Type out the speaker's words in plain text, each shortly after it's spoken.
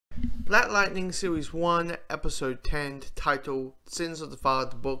Black Lightning Series 1, Episode 10, titled Sins of the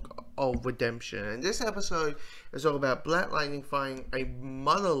Father, the Book of Redemption. And this episode is all about Black Lightning finding a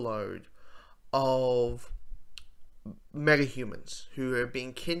motherload of metahumans who have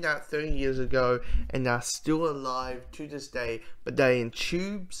been kidnapped 30 years ago and are still alive to this day, but they're in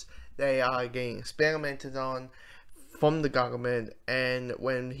tubes. They are getting experimented on from the government, and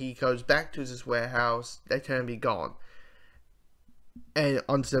when he goes back to this warehouse, they tend to be gone. And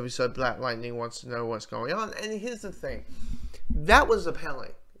on this episode, Black Lightning wants to know what's going on. And here's the thing, that was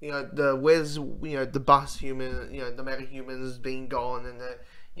appealing. You know, the boss human, the metahumans being gone, and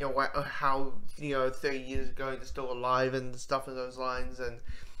how 30 years ago they're still alive and stuff in those lines,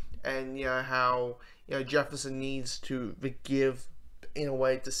 and how Jefferson needs to forgive in a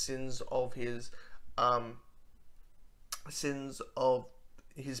way the sins of his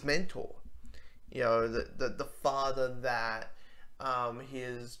mentor. The father that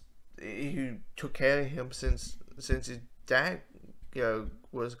who took care of him since his dad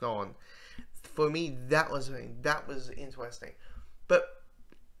was gone. For me, that was interesting. But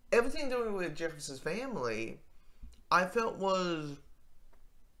everything doing with Jefferson's family, I felt was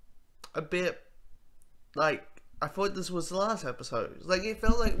a bit like, I thought this was the last episode. Like, it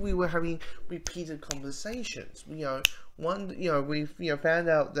felt like we were having repeated conversations. We found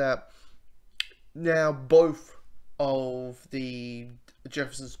out that now both of the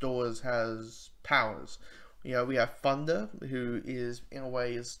Jefferson's daughters has powers. We have Thunder, who is in a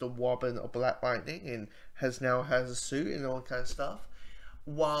way is the Robin of Black Lightning and has a suit and all that kind of stuff.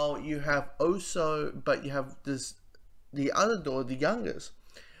 While you have but you have the other daughter, the youngest,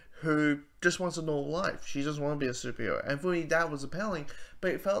 who just wants a normal life. She doesn't want to be a superhero. And for me, that was appealing,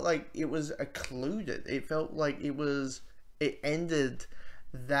 but it felt like it was occluded. It felt like it ended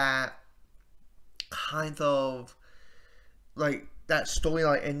that kind of, like, that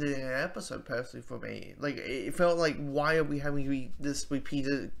storyline ended in an episode, personally, for me. Like, it felt like, why are we having this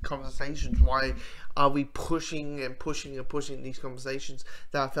repeated conversations? Why are we pushing and pushing and pushing these conversations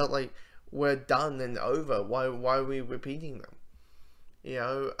that I felt like were done and over? Why are we repeating them?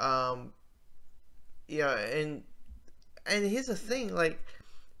 And here's the thing, like,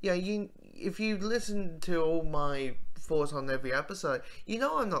 if you listen to all my thoughts on every episode,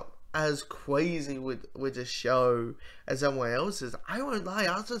 I'm not as crazy with the show as everyone else is. I won't lie,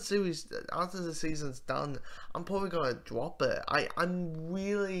 after the season's done, I'm probably gonna drop it. I'm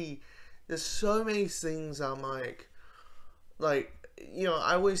really, there's so many things I'm like, I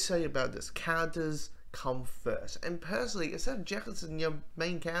always say about this, characters come first. And personally, except for Jefferson, your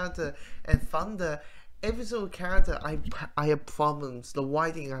main character, and Thunder, every single character I have problems. The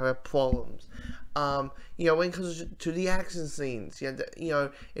writing, I have problems. When it comes to the action scenes,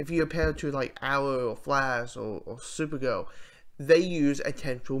 if you compare it to like Arrow or Flash or Supergirl, they use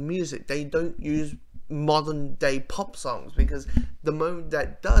intentional music. They don't use modern day pop songs, because the moment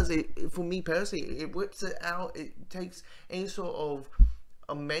that does it, for me personally, it whips it out. It takes any sort of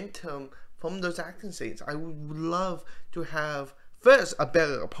momentum from those action scenes. I would love to have first a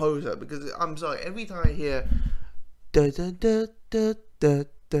better composer, because I'm sorry, every time I hear da da da da da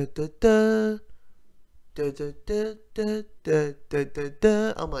da da da da da da da da da da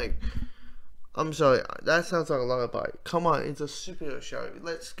da, I'm like, I'm sorry, that sounds like a lullaby. Come on, it's a superhero show.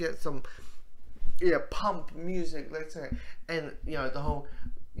 Let's get some pump music. Let's say, and the whole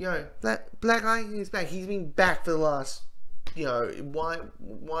Black Lightning is back. He's been back for the last why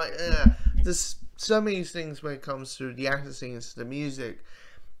there's so many things when it comes to the action scenes, the music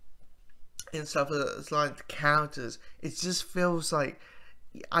and stuff. It's like the characters, it just feels like,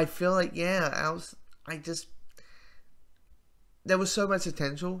 I feel like there was so much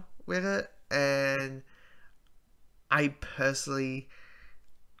potential with it, and I'm officially,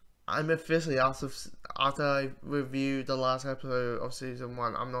 after I reviewed the last episode of season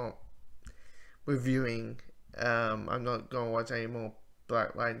 1, I'm not reviewing. I'm not gonna watch any more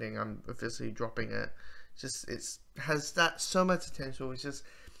Black Lightning. I'm officially dropping it. It has that so much potential. It's just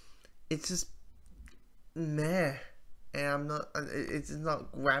meh, and it's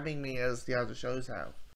not grabbing me as the other shows have.